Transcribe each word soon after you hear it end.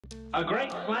A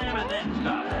great slam and then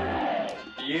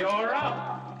some. You're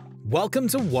up. Welcome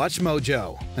to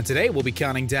WatchMojo, and today we'll be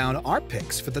counting down our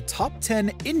picks for the top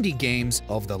 10 indie games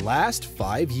of the last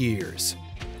 5 years.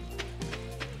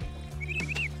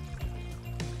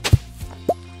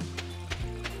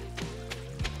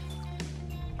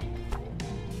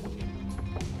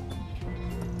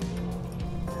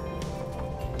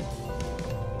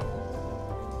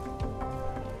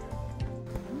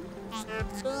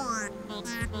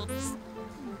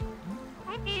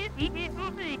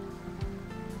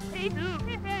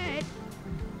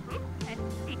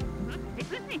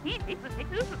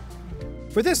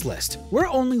 For this list, we're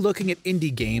only looking at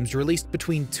indie games released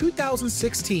between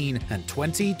 2016 and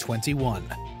 2021.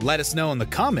 Let us know in the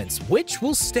comments which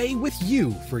will stay with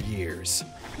you for years.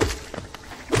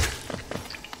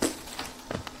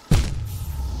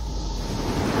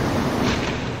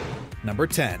 Number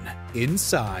 10.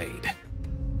 Inside.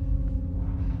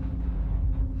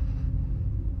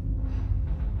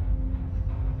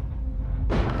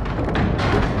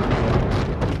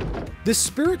 The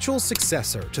spiritual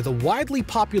successor to the widely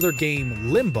popular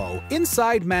game Limbo,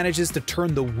 Inside manages to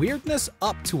turn the weirdness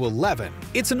up to 11.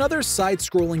 It's another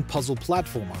side-scrolling puzzle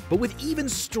platformer, but with even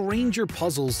stranger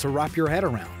puzzles to wrap your head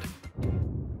around.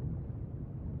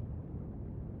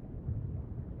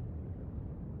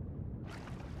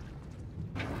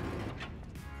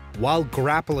 While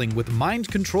grappling with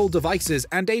mind-control devices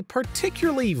and a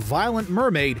particularly violent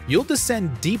mermaid, you'll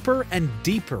descend deeper and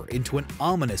deeper into an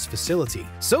ominous facility.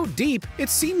 So deep, it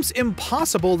seems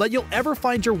impossible that you'll ever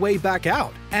find your way back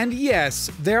out. And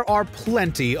yes, there are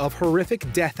plenty of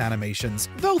horrific death animations,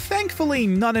 though thankfully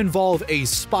none involve a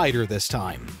spider this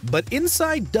time. But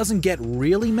Inside doesn't get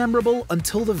really memorable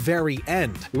until the very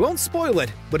end. We won't spoil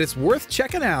it, but it's worth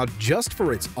checking out just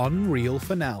for its unreal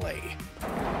finale.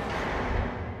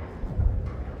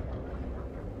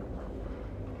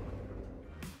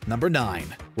 Number 9.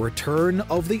 Return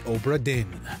of the Obra Dinn.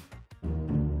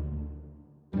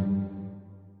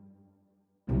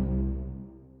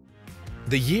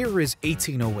 The year is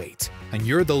 1808, and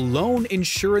you're the lone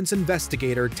insurance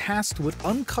investigator tasked with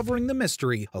uncovering the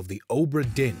mystery of the Obra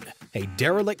Dinn, a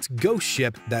derelict ghost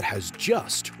ship that has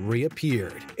just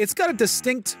reappeared. It's got a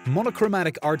distinct,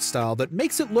 monochromatic art style that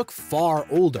makes it look far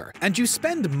older, and you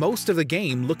spend most of the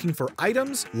game looking for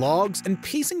items, logs, and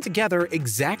piecing together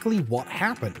exactly what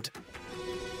happened.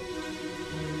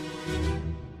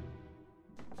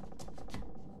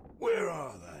 Where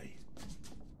are they?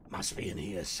 Must be in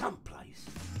here someplace.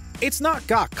 It's not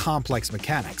got complex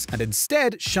mechanics, and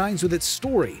instead shines with its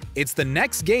story. It's the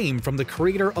next game from the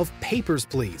creator of Papers,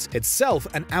 Please, itself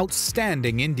an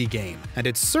outstanding indie game, and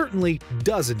it certainly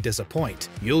doesn't disappoint.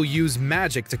 You'll use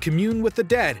magic to commune with the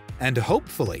dead, and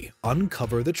hopefully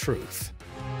uncover the truth.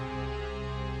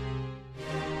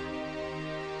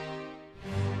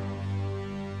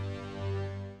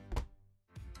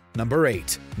 Number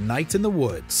 8. Night in the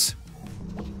Woods.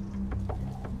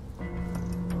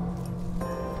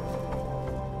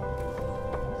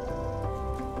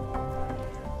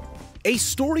 A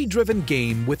story-driven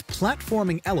game with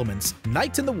platforming elements,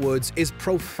 Night in the Woods is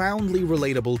profoundly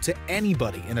relatable to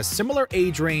anybody in a similar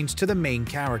age range to the main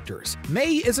characters.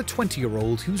 May is a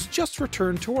 20-year-old who's just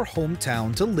returned to her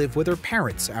hometown to live with her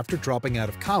parents after dropping out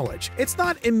of college. It's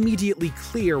not immediately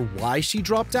clear why she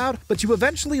dropped out, but you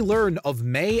eventually learn of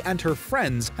May and her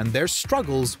friends and their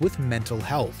struggles with mental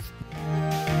health.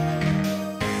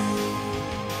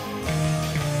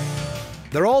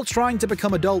 They're all trying to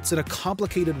become adults in a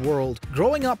complicated world,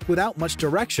 growing up without much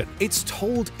direction. It's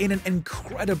told in an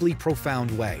incredibly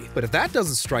profound way. But if that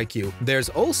doesn't strike you, there's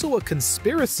also a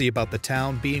conspiracy about the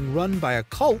town being run by a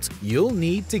cult you'll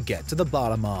need to get to the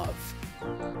bottom of.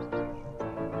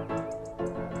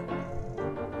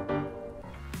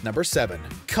 Number 7.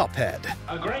 Cuphead.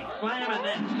 A great slam and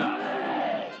then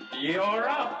some. You're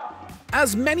up.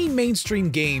 As many mainstream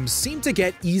games seem to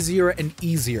get easier and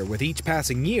easier with each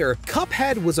passing year,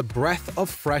 Cuphead was a breath of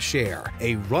fresh air,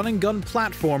 a run-and-gun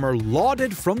platformer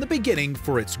lauded from the beginning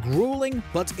for its grueling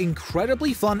but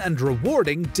incredibly fun and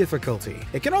rewarding difficulty.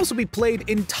 It can also be played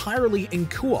entirely in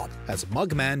co-op, as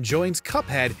Mugman joins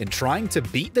Cuphead in trying to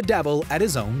beat the devil at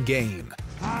his own game.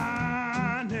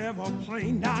 I never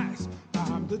play nice.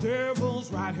 I'm the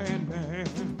devil's right-hand man.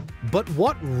 But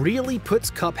what really puts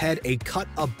Cuphead a cut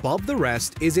above the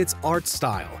rest is its art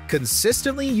style,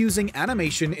 consistently using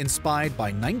animation inspired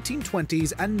by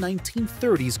 1920s and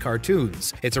 1930s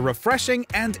cartoons. It's a refreshing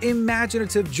and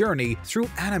imaginative journey through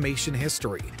animation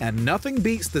history, and nothing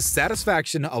beats the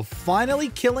satisfaction of finally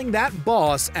killing that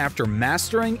boss after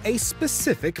mastering a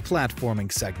specific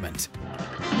platforming segment.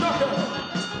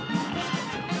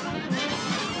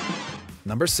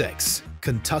 Number 6.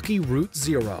 Kentucky Route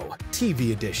Zero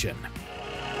TV Edition.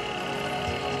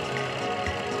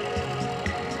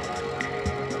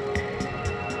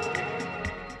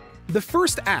 The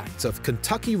first act of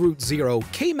Kentucky Route Zero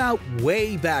came out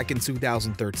way back in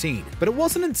 2013, but it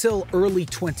wasn't until early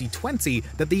 2020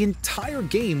 that the entire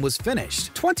game was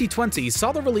finished. 2020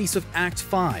 saw the release of Act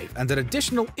 5, and an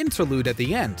additional interlude at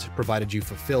the end, provided you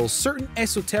fulfill certain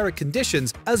esoteric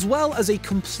conditions, as well as a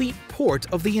complete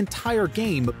port of the entire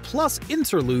game, plus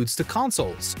interludes to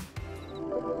consoles.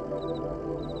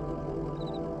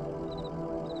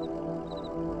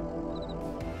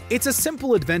 It's a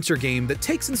simple adventure game that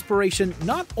takes inspiration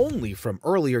not only from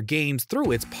earlier games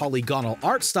through its polygonal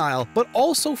art style, but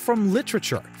also from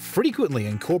literature, frequently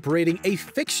incorporating a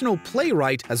fictional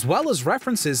playwright as well as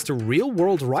references to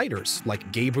real-world writers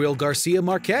like Gabriel Garcia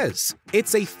Marquez.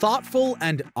 It's a thoughtful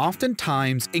and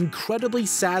oftentimes incredibly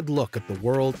sad look at the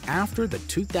world after the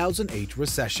 2008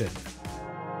 recession.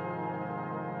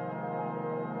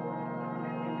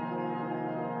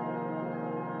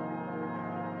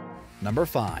 Number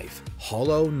 5.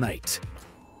 Hollow Knight.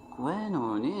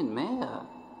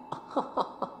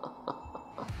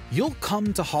 You'll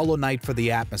come to Hollow Knight for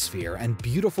the atmosphere and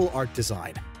beautiful art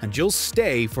design, and you'll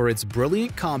stay for its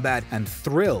brilliant combat and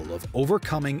thrill of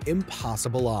overcoming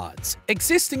impossible odds.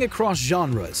 Existing across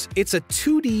genres, it's a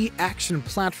 2D action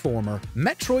platformer,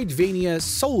 Metroidvania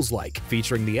Souls-like,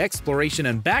 featuring the exploration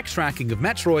and backtracking of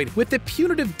Metroid with the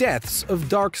punitive deaths of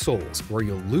Dark Souls, where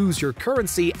you'll lose your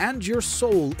currency and your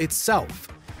soul itself.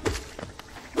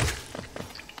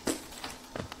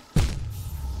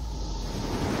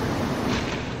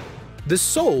 The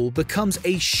soul becomes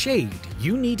a shade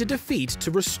you need to defeat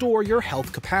to restore your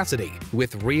health capacity.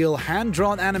 With real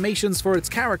hand-drawn animations for its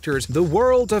characters, the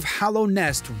world of Hollow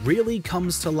Nest really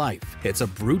comes to life. It's a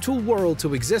brutal world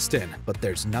to exist in, but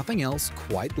there's nothing else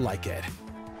quite like it.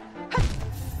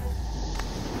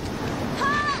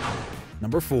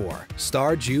 Number 4.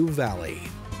 Stardew Valley.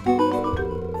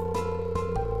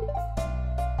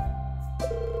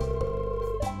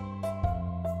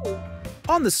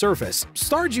 On the surface,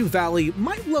 Stardew Valley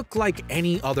might look like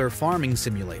any other farming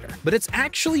simulator, but it's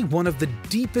actually one of the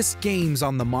deepest games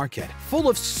on the market, full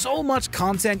of so much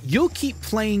content you'll keep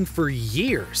playing for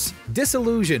years.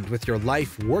 Disillusioned with your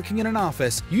life working in an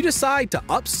office, you decide to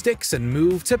up sticks and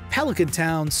move to Pelican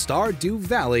Town, Stardew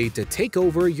Valley to take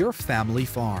over your family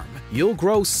farm. You'll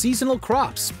grow seasonal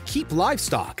crops, keep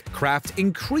livestock, craft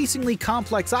increasingly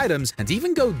complex items, and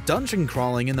even go dungeon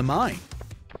crawling in the mine.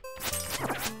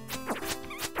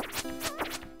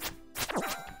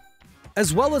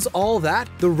 As well as all that,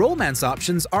 the romance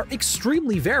options are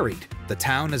extremely varied. The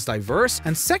town is diverse,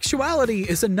 and sexuality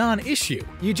is a non-issue.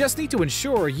 You just need to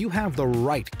ensure you have the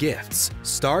right gifts.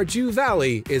 Stardew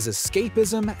Valley is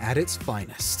escapism at its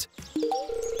finest.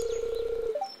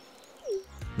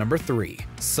 Number 3.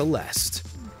 Celeste.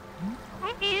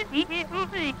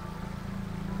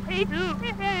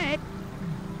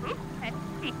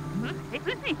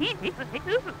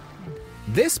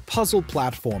 This puzzle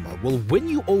platformer will win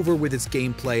you over with its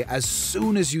gameplay as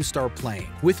soon as you start playing.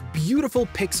 With beautiful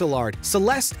pixel art,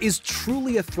 Celeste is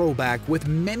truly a throwback with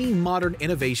many modern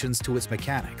innovations to its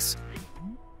mechanics.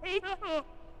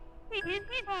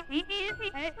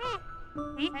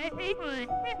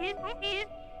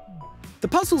 The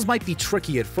puzzles might be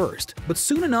tricky at first, but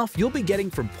soon enough you'll be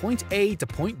getting from point A to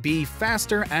point B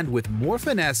faster and with more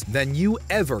finesse than you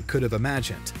ever could have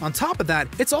imagined. On top of that,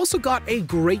 it's also got a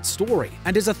great story,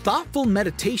 and is a thoughtful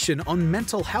meditation on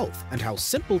mental health and how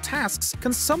simple tasks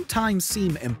can sometimes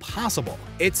seem impossible.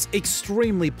 It's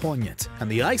extremely poignant,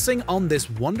 and the icing on this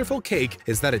wonderful cake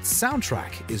is that its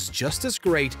soundtrack is just as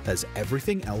great as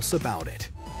everything else about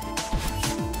it.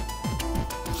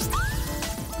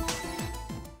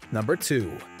 Number 2.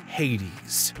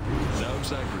 Hades. Now,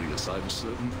 Zagreus, I'm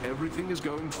certain everything is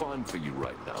going fine for you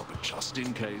right now, but just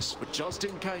in case,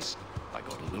 I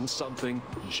got a little something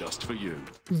just for you.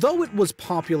 Though it was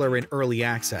popular in early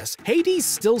access, Hades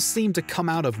still seemed to come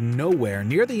out of nowhere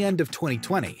near the end of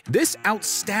 2020. This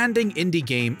outstanding indie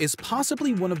game is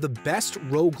possibly one of the best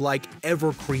roguelike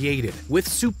ever created, with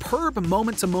superb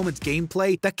moment-to-moment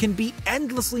gameplay that can be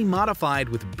endlessly modified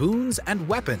with boons and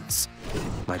weapons.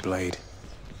 My blade.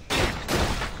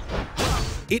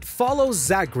 It follows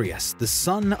Zagreus, the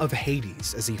son of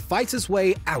Hades, as he fights his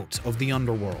way out of the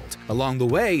underworld. Along the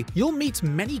way, you'll meet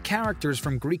many characters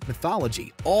from Greek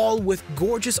mythology, all with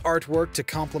gorgeous artwork to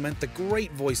complement the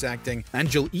great voice acting,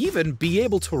 and you'll even be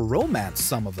able to romance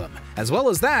some of them. As well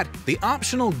as that, the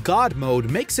optional God mode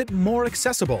makes it more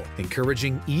accessible,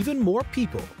 encouraging even more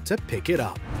people to pick it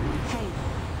up. Hey,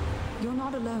 you're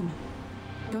not alone.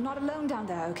 You're not alone down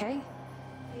there, okay?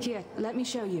 Here, let me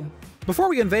show you. Before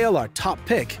we unveil our top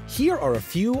pick, here are a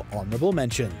few honorable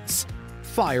mentions.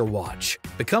 Firewatch.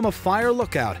 Become a fire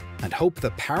lookout and hope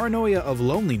the paranoia of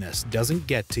loneliness doesn't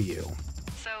get to you.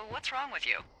 So what's wrong with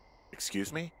you?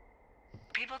 Excuse me?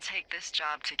 People take this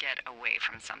job to get away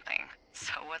from something.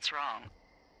 So what's wrong?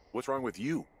 What's wrong with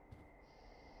you?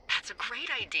 That's a great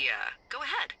idea. Go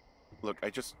ahead. Look, I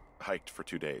just hiked for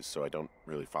 2 days, so I don't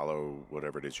really follow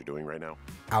whatever it is you're doing right now.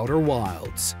 Outer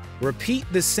Wilds. Repeat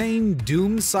the same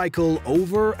doom cycle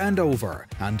over and over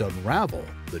and unravel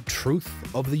the truth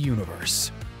of the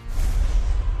universe.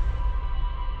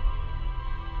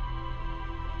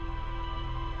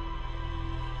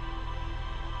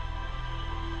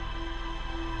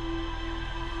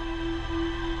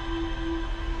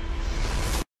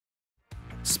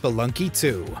 Spelunky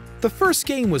 2. The first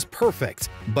game was perfect,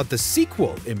 but the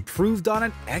sequel improved on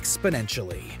it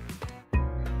exponentially.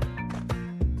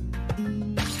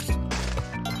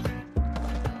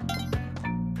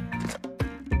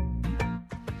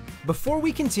 Before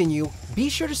we continue, be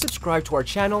sure to subscribe to our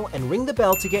channel and ring the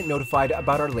bell to get notified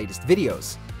about our latest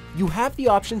videos. You have the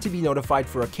option to be notified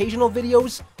for occasional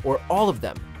videos or all of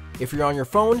them. If you're on your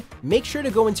phone, make sure to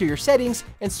go into your settings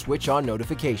and switch on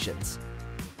notifications.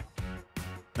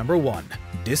 Number 1.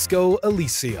 Disco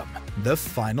Elysium, The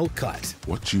Final Cut.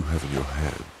 What you have in your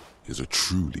hand is a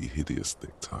truly hideous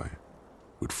necktie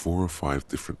with 4 or 5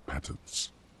 different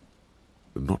patterns.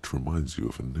 The knot reminds you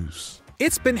of a noose.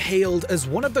 It's been hailed as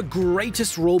one of the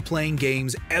greatest role-playing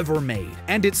games ever made,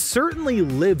 and it certainly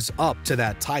lives up to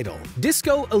that title.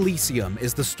 Disco Elysium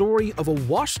is the story of a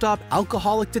washed-up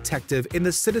alcoholic detective in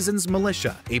the Citizens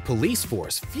Militia, a police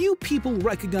force few people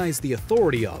recognize the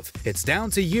authority of. It's down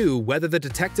to you whether the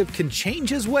detective can change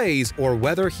his ways or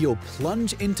whether he'll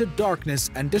plunge into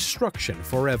darkness and destruction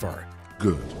forever.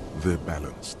 Good, they're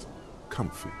balanced,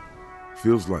 comfy.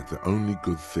 Feels like the only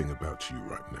good thing about you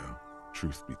right now,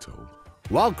 truth be told.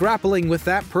 While grappling with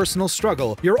that personal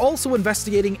struggle, you're also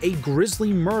investigating a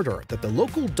grisly murder that the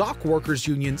local dock workers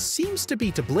union seems to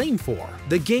be to blame for.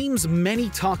 The game's many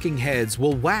talking heads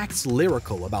will wax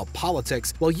lyrical about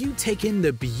politics while you take in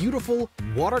the beautiful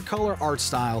watercolor art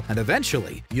style, and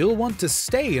eventually you'll want to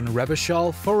stay in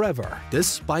Revachol forever,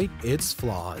 despite its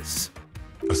flaws.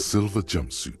 A silver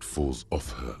jumpsuit falls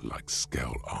off her like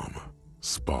scale armor,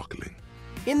 sparkling.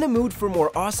 In the mood for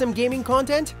more awesome gaming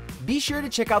content? Be sure to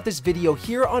check out this video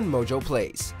here on Mojo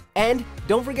Plays. And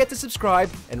don't forget to subscribe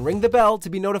and ring the bell to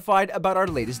be notified about our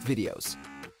latest videos.